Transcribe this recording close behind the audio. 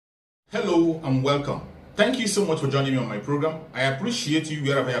Hello and welcome. Thank you so much for joining me on my program. I appreciate you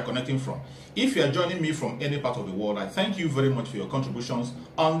wherever you're connecting from. If you are joining me from any part of the world, I thank you very much for your contributions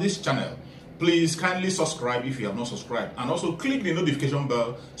on this channel. Please kindly subscribe if you have not subscribed, and also click the notification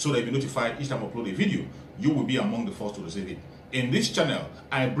bell so that you'll be notified each time I upload a video. You will be among the first to receive it. In this channel,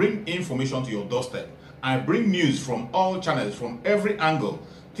 I bring information to your doorstep. I bring news from all channels, from every angle.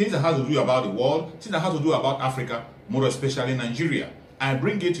 Things that have to do about the world, things that have to do about Africa, more especially Nigeria. I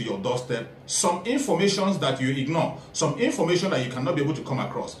bring it to your doorstep. Some information that you ignore, some information that you cannot be able to come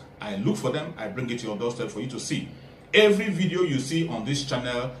across, I look for them, I bring it to your doorstep for you to see. Every video you see on this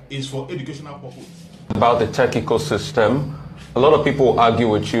channel is for educational purpose. About the tech ecosystem, a lot of people argue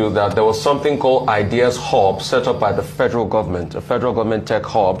with you that there was something called Ideas Hub set up by the federal government, a federal government tech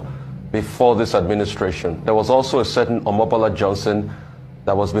hub before this administration. There was also a certain Omobala Johnson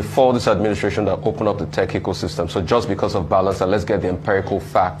that was before this administration that opened up the tech ecosystem. So just because of balance, and let's get the empirical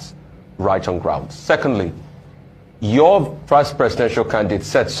facts right on ground. Secondly, your vice presidential candidate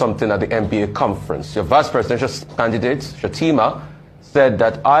said something at the NBA conference. Your vice presidential candidate, Shatima, said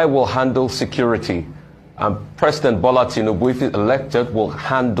that I will handle security, and President Bola Tinubu, if he's elected, will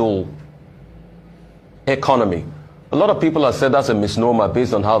handle economy. A lot of people have said that's a misnomer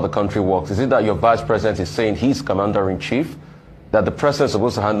based on how the country works. Is it that your vice president is saying he's commander-in-chief, that the president is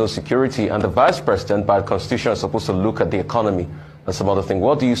supposed to handle security, and the vice president, by the constitution, is supposed to look at the economy and some other thing?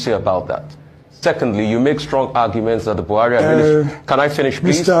 What do you say about that? Secondly, you make strong arguments that the Buhari administration... Can I finish,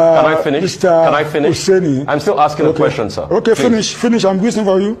 please? Can I finish? Can I finish? Hussaini. I'm still asking a question, sir. Okay, please. finish. I'm waiting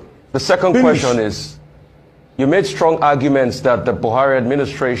for you. The second question is, you made strong arguments that the Buhari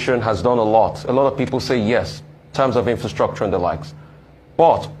administration has done a lot. A lot of people say yes, in terms of infrastructure and the likes.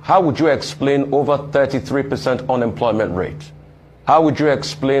 But how would you explain over 33% unemployment rate? How would you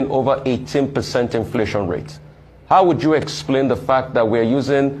explain over 18% inflation rate? How would you explain the fact that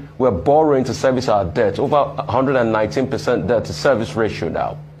we're borrowing to service our debt, over 119% debt to service ratio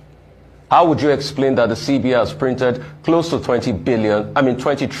now? How would you explain that the CBI has printed close to 20 trillion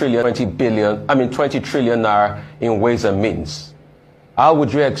naira in ways and means? How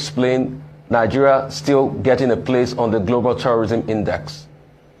would you explain Nigeria still getting a place on the Global Terrorism Index?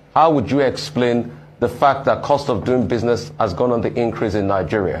 How would you explain the fact that cost of doing business has gone on the increase in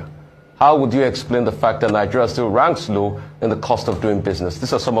Nigeria? How would you explain the fact that Nigeria still ranks low in the cost of doing business?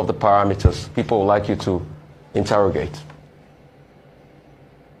 These are some of the parameters people would like you to interrogate.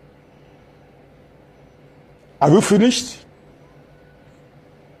 Have you finished?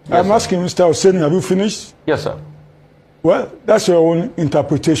 Yes, I'm asking Mr. Hussaini, have you finished? Yes, sir. Well, that's your own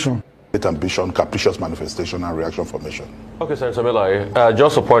interpretation. Ambition, capricious manifestation, and reaction formation. Okay, Senator Milai,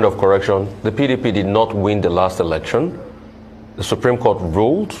 just a point of correction. The PDP did not win the last election. The Supreme Court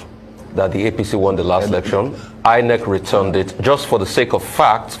ruled that the APC won the last election. INEC returned it. Just for the sake of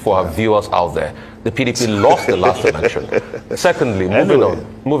facts for our viewers out there, the PDP lost the last election. Secondly,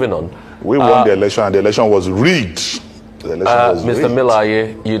 moving on. We won the election, and the election was rigged. Mr.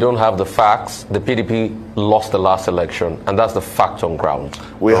 Milai, you don't have the facts. The PDP lost the last election, and that's the fact on ground.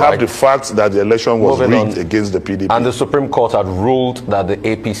 We have the facts that the election was rigged against the PDP. And the Supreme Court had ruled that the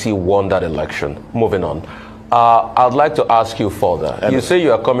APC won that election. Moving on. I'd like to ask you further. You say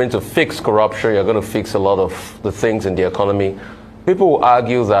you are coming to fix corruption, you're going to fix a lot of the things in the economy. People will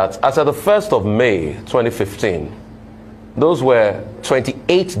argue that as of the 1st of May 2015, those were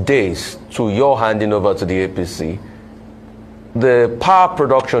 28 days to your handing over to the APC. The power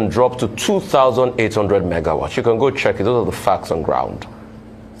production dropped to 2,800 megawatts. You can go check it. Those are the facts on ground.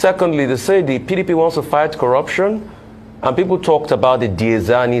 Secondly, they say the PDP wants to fight corruption, and people talked about the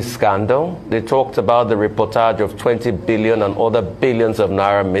Diezani scandal. They talked about the reportage of 20 billion and other billions of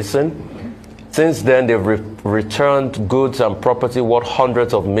naira missing. Since then, they've returned goods and property worth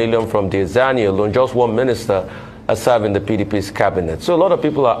hundreds of millions from Diezani alone. Just one minister has served in the PDP's cabinet. So a lot of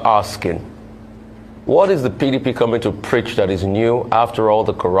people are asking, what is the PDP coming to preach that is new after all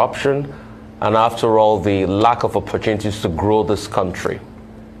the corruption and after all the lack of opportunities to grow this country?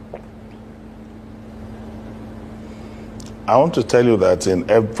 I want to tell you that in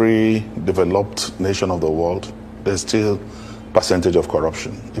every developed nation of the world, there's still percentage of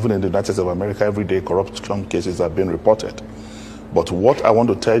corruption. Even in the United States of America, every day corruption cases are being reported. But what I want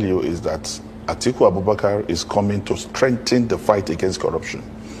to tell you is that Atiku Abubakar is coming to strengthen the fight against corruption,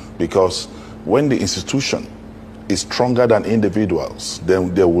 because when the institution is stronger than individuals,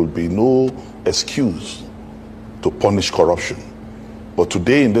 then there will be no excuse to punish corruption. But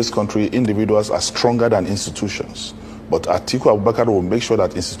today in this country, individuals are stronger than institutions. But Atiku Abubakar will make sure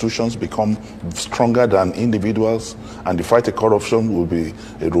that institutions become stronger than individuals, and the fight against corruption will be,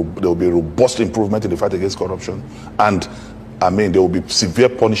 there will be a robust improvement in the fight against corruption. And I mean, there will be severe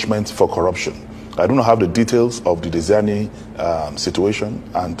punishment for corruption. I do not have the details of the Desiani situation,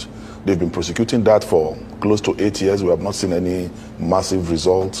 and they've been prosecuting that for close to 8 years. We have not seen any massive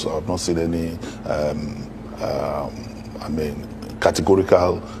results. I have not seen any, I mean,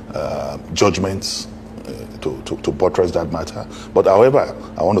 categorical judgments to buttress that matter. But however,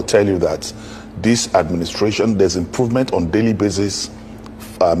 I want to tell you that this administration, there's improvement on daily basis.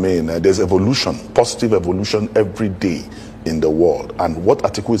 I mean, there's evolution, positive evolution every day in the world. And what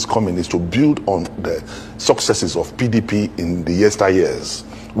Atiku is coming is to build on the successes of PDP in the yesteryears,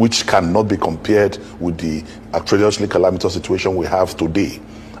 which cannot be compared with the outrageously calamitous situation we have today.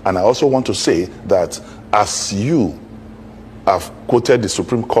 And I also want to say that as you have quoted the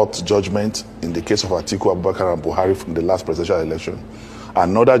Supreme Court judgment in the case of Atiku Abubakar and Buhari from the last presidential election,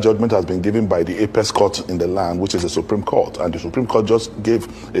 another judgment has been given by the apex court in the land, which is the Supreme Court. And the Supreme Court just gave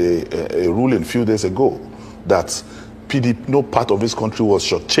a ruling a few days ago that PDP, no part of this country was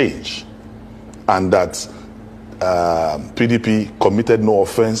shortchanged, and that PDP committed no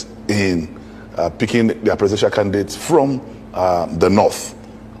offense in picking their presidential candidates from the north.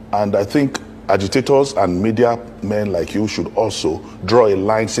 And I think agitators and media men like you should also draw a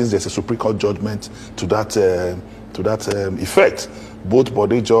line, since there's a Supreme Court judgment to that effect. Both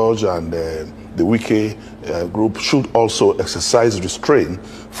Bode George and the Wike group should also exercise restraint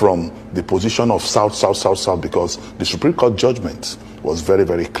from the position of South, because the Supreme Court judgment was very,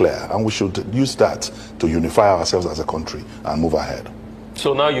 very clear, and we should use that to unify ourselves as a country and move ahead.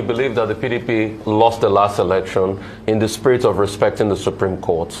 So now you believe that the PDP lost the last election in the spirit of respecting the Supreme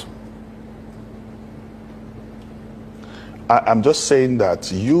Court? I'm just saying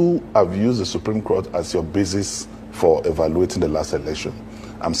that you have used the Supreme Court as your basis for evaluating the last election.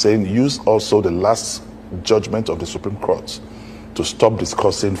 I'm saying use also the last judgment of the Supreme Court to stop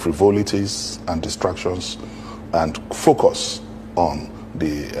discussing frivolities and distractions and focus on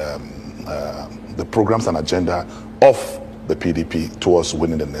the programs and agenda of the PDP towards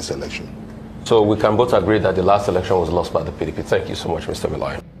winning the next election. So we can both agree that the last election was lost by the PDP. Thank you so much, Mr.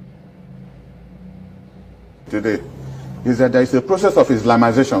 Vilay. Today is that there is a process of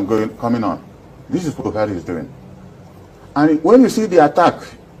Islamization coming on. This is what Buhari is doing. And when you see the attack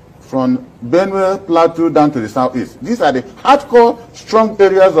from Benue, Plateau down to the southeast, these are the hardcore, strong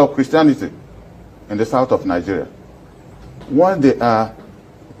areas of Christianity in the south of Nigeria. Once they are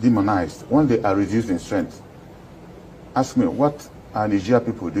demonized, once they are reduced in strength, ask me, what are Nigeria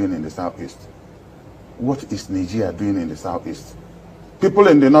people doing in the southeast? What is Nigeria doing in the southeast? People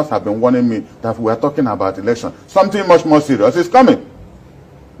in the north have been warning me that we are talking about election. Something much more serious is coming.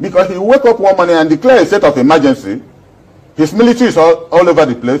 Because he wake up one morning and declare a state of emergency. His military is all over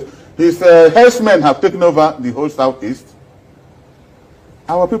the place. His herdsmen have taken over the whole southeast.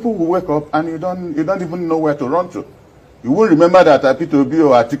 Our people will wake up and you don't even know where to run to. You won't remember that P2B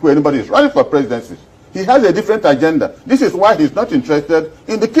or Atiku, anybody is running for presidency. He has a different agenda. This is why he's not interested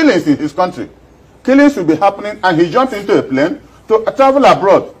in the killings in his country. Killings will be happening, and he jumps into a plane to travel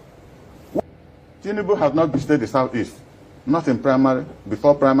abroad. Tinubu has not visited the southeast, not in primary,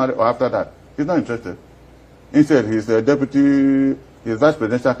 before primary, or after that. He's not interested. Instead, his deputy, his vice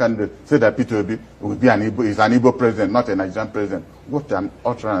presidential candidate said that P2B will be an Igbo president, not a Nigerian president. What an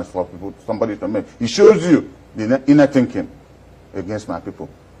utterance for people, somebody to make. He shows you the inner thinking against my people.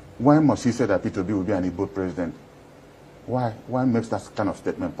 Why must he say that P2B will be an Igbo president? Why? Why makes that kind of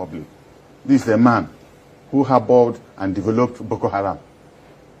statement public? This is a man who harbored and developed Boko Haram.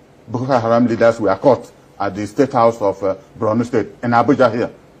 Boko Haram leaders were caught at the State House of Borno State in Abuja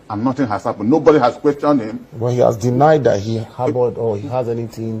here, and nothing has happened. Nobody has questioned him. Well, he has denied that he harbored or he has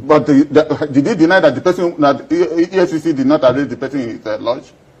anything. But did he deny that the person, that EFCC did not arrest the person in his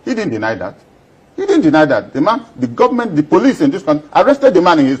lodge? He didn't deny that. He didn't deny that. The man, the government, the police in this country arrested the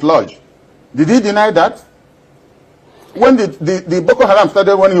man in his lodge. Did he deny that? When the Boko Haram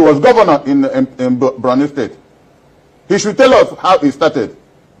started, when he was governor in Borno State, he should tell us how it started.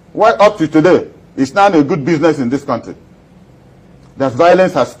 Why up to today, it's now a good business in this country. That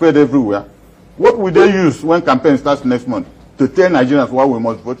violence has spread everywhere. What will they use when campaign starts next month to tell Nigerians why we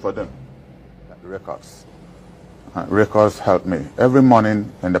must vote for them? Records. Records help me. Every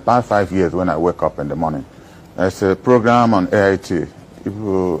morning, in the past 5 years, when I wake up in the morning, there's a program on AIT.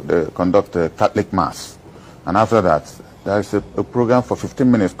 People they conduct a Catholic Mass. And after that, there's a program for 15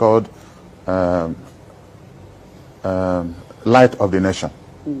 minutes called Light of the Nation.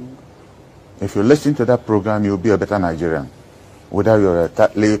 If you listen to that program, you'll be a better Nigerian. Whether you're a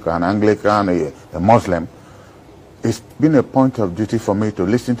Catholic, an Anglican, a Muslim, it's been a point of duty for me to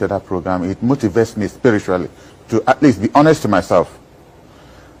listen to that program. It motivates me spiritually to at least be honest to myself.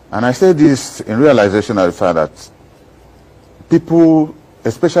 And I say this in realization of the fact that people,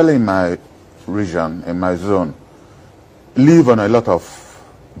 especially in my region, in my zone, live on a lot of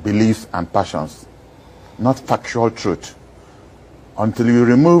beliefs and passions, not factual truth. Until you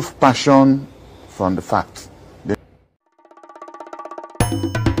remove passion from the fact,